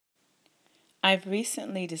I've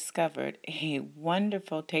recently discovered a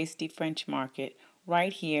wonderful, tasty French market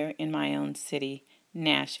right here in my own city,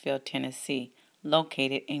 Nashville, Tennessee,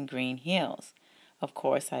 located in Green Hills. Of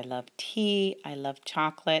course, I love tea, I love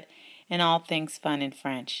chocolate, and all things fun and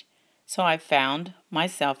French. So I found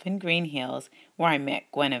myself in Green Hills where I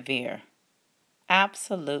met Guinevere.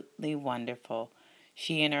 Absolutely wonderful.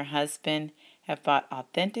 She and her husband have bought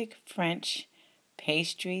authentic French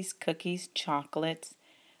pastries, cookies, chocolates,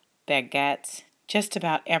 baguettes, just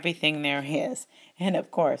about everything there is. And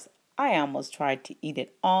of course, I almost tried to eat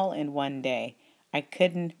it all in one day. I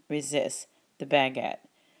couldn't resist the baguette.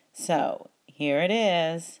 So here it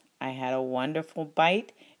is. I had a wonderful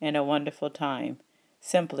bite and a wonderful time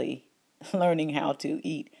simply learning how to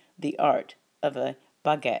eat the art of a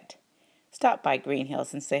baguette. Stop by Green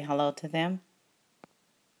Hills and say hello to them.